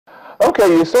Okay,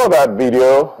 you saw that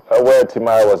video where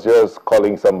Timaya was just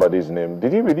calling somebody's name.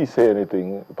 Did he really say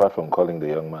anything apart from calling the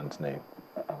young man's name?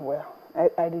 Well, I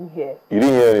didn't hear. You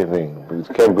didn't hear anything.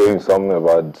 He kept going something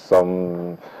about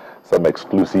some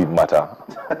exclusive matter.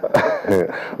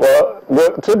 Well,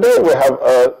 today we have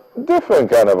a different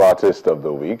kind of artist of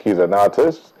the week. He's an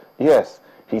artist. Yes,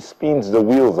 he spins the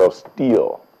wheels of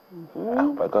steel. I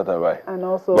hope I got that right. And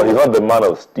also, but he's not the man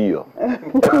of steel.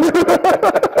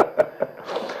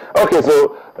 Okay,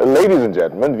 so ladies and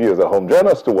gentlemen, viewers at home, join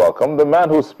us to welcome the man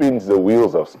who spins the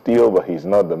wheels of steel, but he's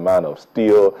not the man of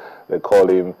steel. They call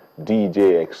him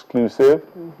DJ Xclusive.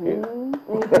 Yeah.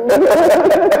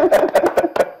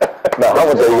 Now, how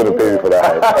much are you going to pay me for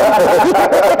that?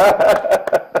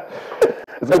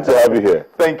 It's good to have you here.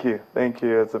 Thank you. Thank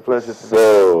you. It's a pleasure.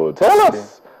 So, tell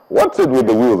us, what's it with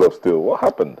the wheels of steel? What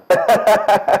happened?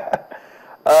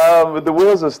 With the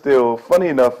wheels of steel, funny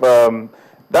enough,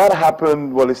 that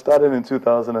happened, well, it started in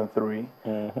 2003.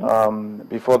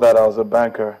 Before that, I was a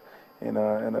banker in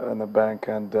a bank,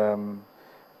 and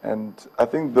I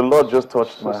think the Lord just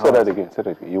touched my heart. Say that again.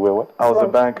 You were what? I was a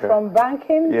banker. From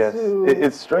banking yes. to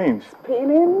It's strange.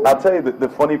 spinning? I'll tell you, the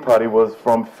funny part, it was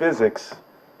from physics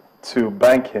to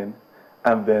banking,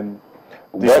 and then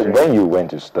when you went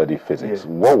to study physics,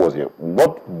 what was your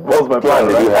what was my plan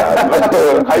did you have?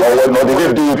 Or did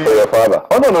you do it for your father?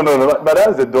 Oh no! My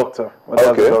dad's a doctor. My dad's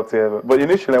Okay. a doctor. But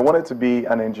initially, I wanted to be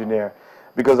an engineer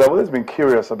because I've always been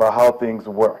curious about how things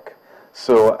work.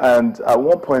 So, and at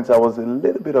one point, I was a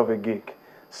little bit of a geek.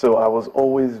 So I was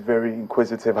always very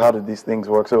inquisitive. How did these things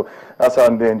work? So that's how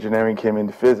the engineering came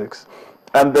into physics.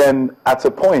 And then at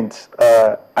a point,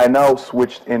 I now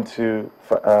switched into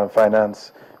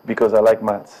finance because I like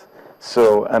maths.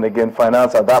 So, and again,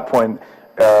 finance at that point,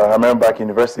 I remember back in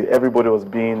university, everybody was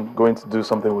going to do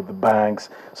something with the banks.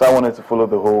 So I wanted to follow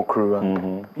the whole crew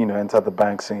and, enter the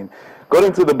bank scene. Got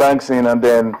into the bank scene, and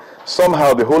then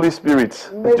somehow the Holy Spirit.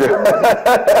 Well,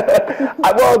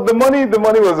 the money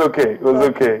was okay. It was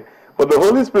okay. But the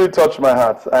Holy Spirit touched my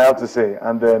heart, I have to say.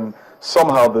 And then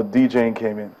somehow the DJing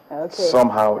came in. Okay.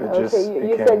 Somehow it just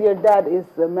you said your dad is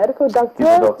a medical doctor? He's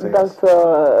a doctor, yes.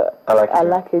 Dr.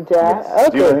 Alakija. Yes.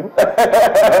 Okay. Do you know him?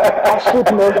 I should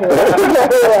know him.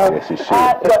 Yes, you should.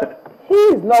 But he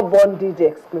is not born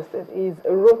DJ Xclusive. He's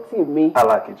Rotimi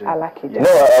Alakija. Alakija.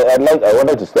 No, I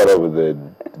wanted to start off with the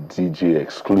DJ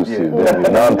Xclusive. Yeah. Then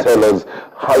you now tell us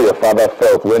how your father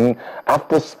felt when,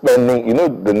 after spending,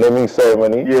 the naming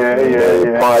ceremony,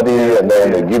 the party, and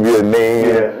then they give you a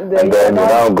name, and then you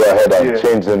now go ahead and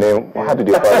change the name. How did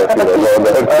your father feel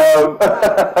about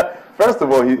that? First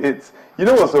of all, it's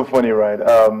what's so funny, right?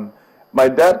 My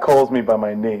dad calls me by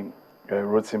my name,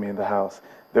 Rotimi, in the house.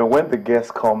 Then when the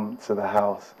guests come to the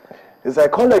house, it's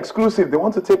like, call Xclusive. They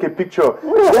want to take a picture.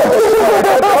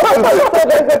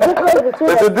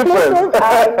 There's a difference.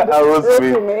 And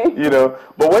Rotimi,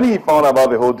 But when he found out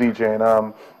about the whole DJing,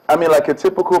 I mean, like a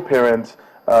typical parent,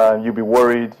 you'd be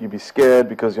worried, you'd be scared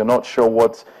because you're not sure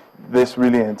what this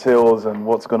really entails and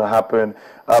what's going to happen.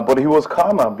 But he was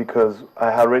calmer because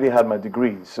I already had my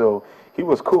degree, so he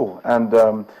was cool. And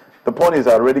the point is,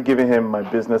 I already given him my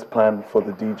business plan for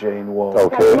the DJing world.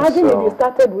 Okay. Imagine if you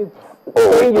started with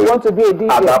saying you want to be a DJ.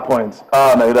 At that point,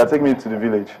 no, you'd have taken me to the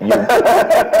village.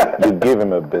 You gave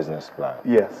him a business plan.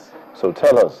 Yes. So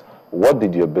tell us, what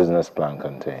did your business plan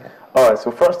contain? All right,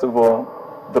 so first of all,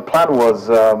 the plan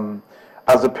was,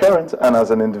 as a parent and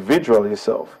as an individual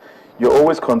yourself, you're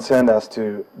always concerned as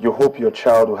to, you hope your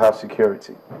child will have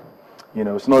security.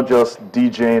 It's not just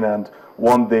DJing and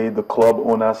one day the club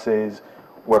owner says,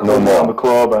 we're closing down the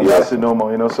club and that's it, no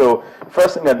more. So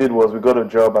first thing I did was we got a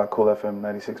job at Cool FM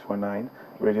 96.9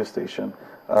 radio station.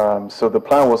 So the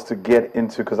plan was to get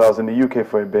into, because I was in the UK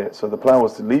for a bit, so the plan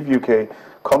was to leave UK,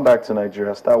 come back to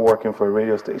Nigeria, start working for a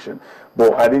radio station.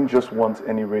 But I didn't just want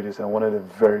any radio station, I wanted a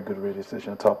very good radio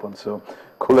station, a top one. So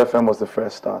Cool FM was the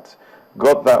first start.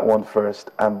 Got that one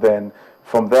first, and then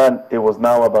from then it was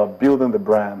now about building the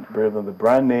brand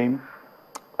name.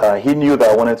 He knew that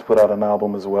I wanted to put out an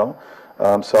album as well.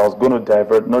 So I was going to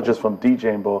divert, not just from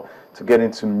DJing, but to get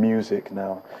into music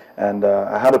now. And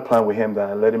I had a plan with him that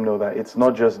I let him know that it's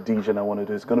not just DJing I want to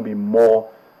do. It's going to be more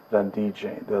than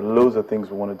DJing. There are loads of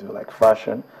things we want to do, like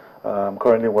fashion. I'm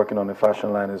currently working on a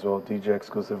fashion line as well, DJ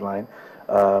Xclusive line.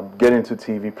 Get into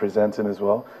TV, presenting as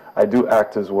well. I do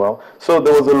act as well. So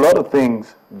there was a lot of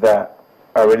things that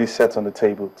I already set on the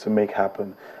table to make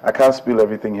happen. I can't spill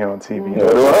everything here on TV.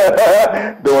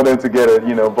 Don't want them to get it,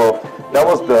 but that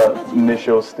was the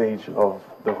initial stage of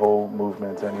the whole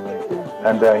movement anyway.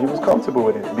 And he was comfortable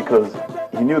with it because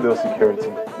he knew there was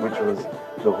security. which was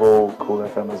the whole Cool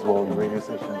FM as well, the radio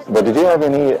stations. But did you have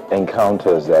any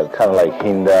encounters that kind of like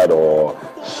hindered or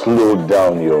slowed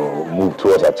down your move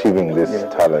towards achieving this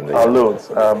talent? Loads.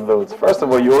 First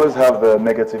of all, you always have the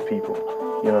negative people,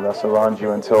 you know, that surround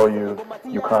you and tell you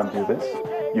you can't do this.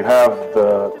 You have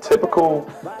the typical,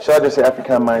 shall I just say,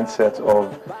 African mindset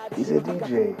of, he's a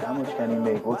DJ, how much can he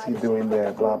make? What's he doing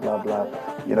there? Blah, blah, blah.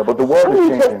 You know, but the world is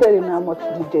changing. I'm interested in how much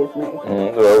DJs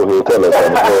make. Well, he'll tell us.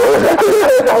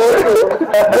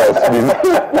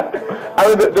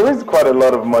 I mean, there is quite a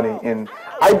lot of money in,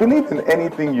 I believe in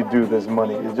anything you do, there's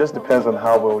money. It just depends on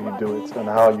how well you do it and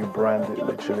how you brand it,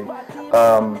 literally.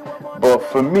 But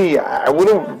for me, I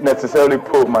wouldn't necessarily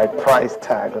put my price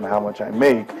tag on how much I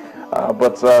make.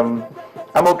 But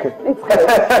I'm okay. It's good.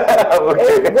 I'm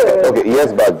okay. It's good. Okay,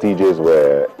 years back, DJs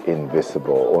were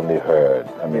invisible, only heard.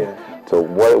 I mean, so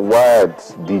why are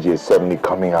DJs suddenly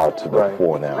coming out to the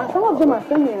fore now? And some of them are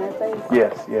singing, I think.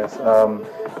 Yes.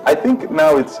 I think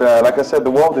now it's, like I said,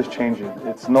 the world is changing.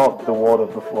 It's not the world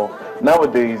of before.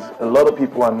 Nowadays, a lot of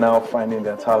people are now finding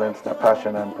their talents, their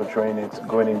passion, and portraying it,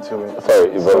 going into it.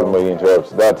 Sorry, if I may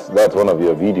interrupt. That's one of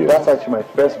your videos. That's actually my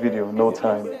first video, No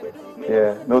Time.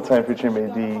 Yeah, No Time featuring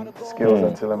Mehdi, Skills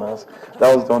and Tillamas.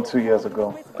 That was done 2 years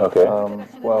ago. Okay.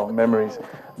 Wow, memories.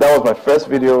 That was my first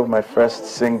video, my first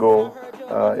single.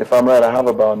 If I'm right, I have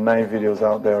about 9 videos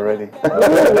out there already.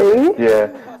 Really? Yeah,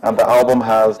 and the album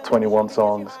has 21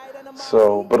 songs.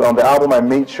 So, but on the album, I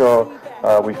made sure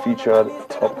we featured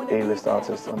top A-list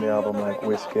artists on the album, like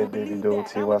Wizkid, Davido,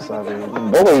 Tiwa Savage.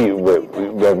 What were you?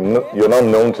 You're not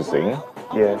known to sing.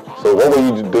 Yeah. So what were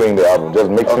you doing the album? Just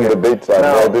mixing the beats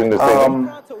and doing the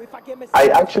singing? I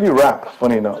actually rap,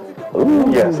 funny enough. Ooh.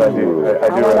 Yes, I do. I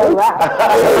do rap.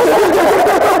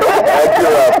 I do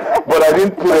rap. But I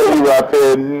didn't put any rap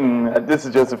in. This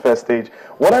is just the first stage.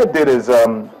 What I did is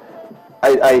I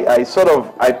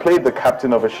played the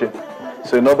captain of a ship.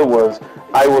 So in other words,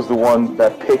 I was the one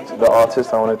that picked the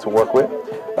artist I wanted to work with.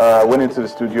 Went into the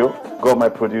studio, got my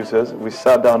producers. We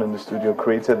sat down in the studio,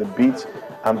 created the beats,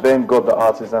 and then got the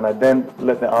artist, and I then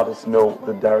let the artist know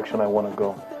the direction I want to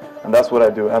go. And that's what I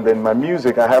do. And then my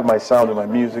music, I have my sound in my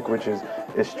music, which is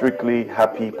strictly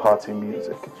happy party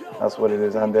music. That's what it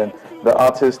is. And then the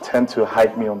artists tend to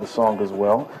hype me on the song as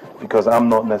well, because I'm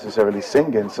not necessarily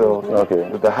singing. So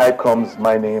with the hype comes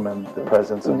my name and the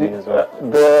presence of me as well.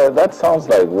 That sounds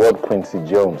like what Quincy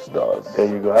Jones does. There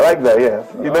you go. I like that, yes.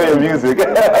 You know your music. I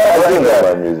like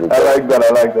that. Music. I like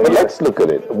that. But let's look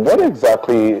at it.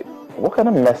 What kind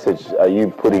of message are you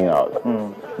putting out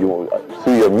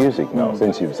through your music now?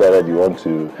 Since you've decided you want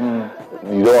to,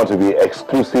 you don't want to be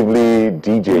exclusively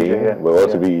DJ, but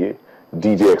want to be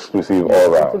DJ exclusive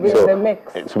all around. To be in the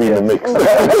mix. To be in the mix.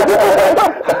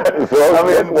 So I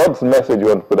mean, what's the message you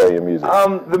want to put out in your music?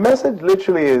 The message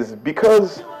literally is,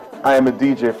 because I am a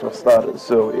DJ for starters,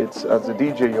 so it's, as a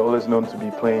DJ, you're always known to be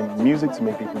playing music to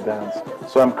make people dance.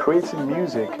 So I'm creating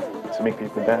music to make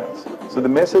people dance. So the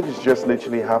message is just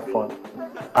literally have fun.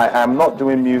 I'm not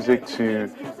doing music to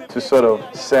sort of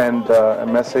send a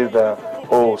message that,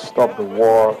 oh, stop the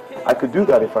war. I could do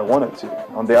that if I wanted to.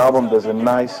 On the album, there's a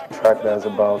nice track that's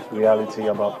about reality,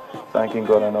 about thanking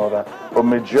God and all that. But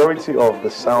majority of the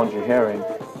sound you're hearing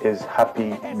is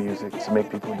happy music to make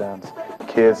people dance.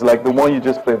 Kids, like the one you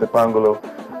just played, the Pangolo.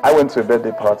 I went to a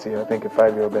birthday party, I think a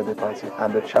 5-year-old birthday party,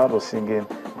 and the child was singing,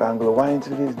 Pangolo, why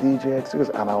into this DJ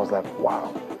Xclusive? And I was like,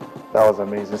 wow, that was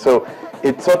amazing. So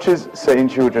it touches certain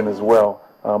children as well,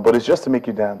 but it's just to make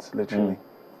you dance, literally.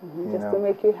 Just to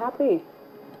make you happy.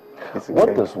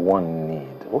 What does one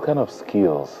need? What kind of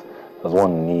skills does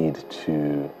one need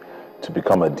to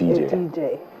become a DJ? A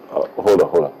DJ. Hold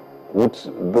on.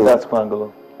 That's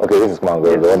Pangolo. Okay, this is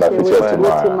Pangolo, the one that features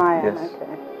Timaya. Yes. Okay.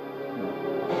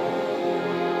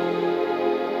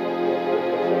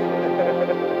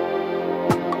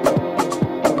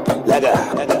 Laga,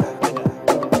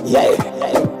 yeah,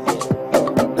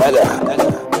 Laga,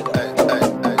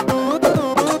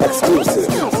 Xclusive,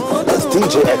 that's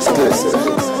DJ Xclusive,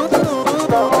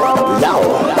 now,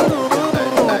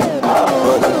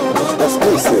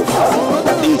 Xclusive,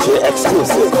 DJ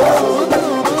Xclusive,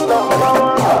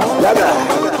 Laga,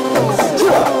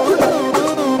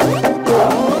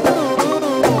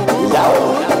 now,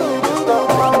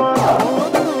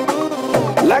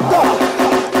 Laga.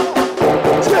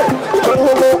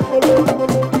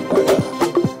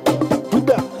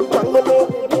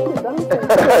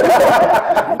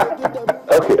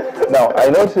 Okay, now I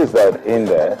noticed that in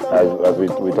there, as we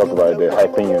talked about, they're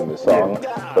hyping you in the song,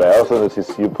 but I also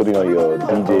noticed you putting on your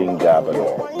DJing gab and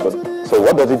all. But so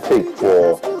what does it take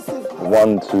for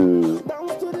one to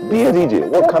be a DJ?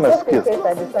 What kind of skills?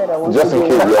 Just in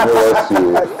case you ever wants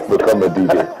to become a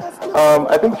DJ.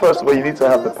 I think first of all, you need to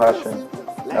have the passion.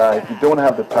 If you don't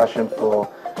have the passion for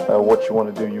what you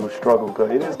want to do, you will struggle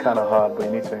because it is kind of hard, but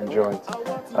you need to enjoy it.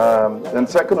 And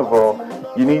second of all,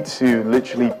 you need to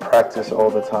literally practice all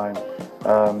the time.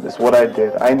 It's what I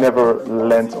did. I never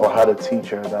learnt or had a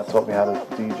teacher that taught me how to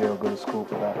DJ or go to school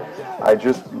for that. I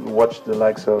just watched the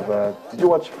likes of, did you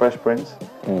watch Fresh Prince,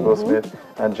 Will Smith,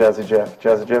 and Jazzy Jeff?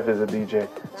 Jazzy Jeff is a DJ,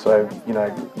 so I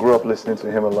grew up listening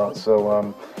to him a lot.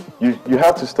 So you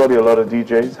have to study a lot of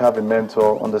DJs, have a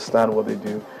mentor, understand what they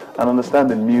do, and understand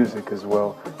the music as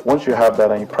well. Once you have that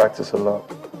and you practice a lot,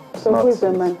 so who is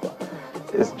the mentor?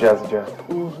 It's Jazzy Jeff.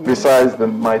 Besides the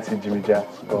mighty Jimmy Jack,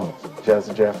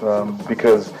 Jazzy Jeff,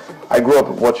 because I grew up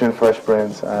watching Fresh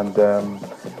Prince, and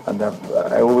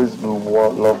I always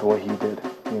loved what he did.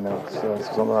 So it's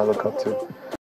something I look up to.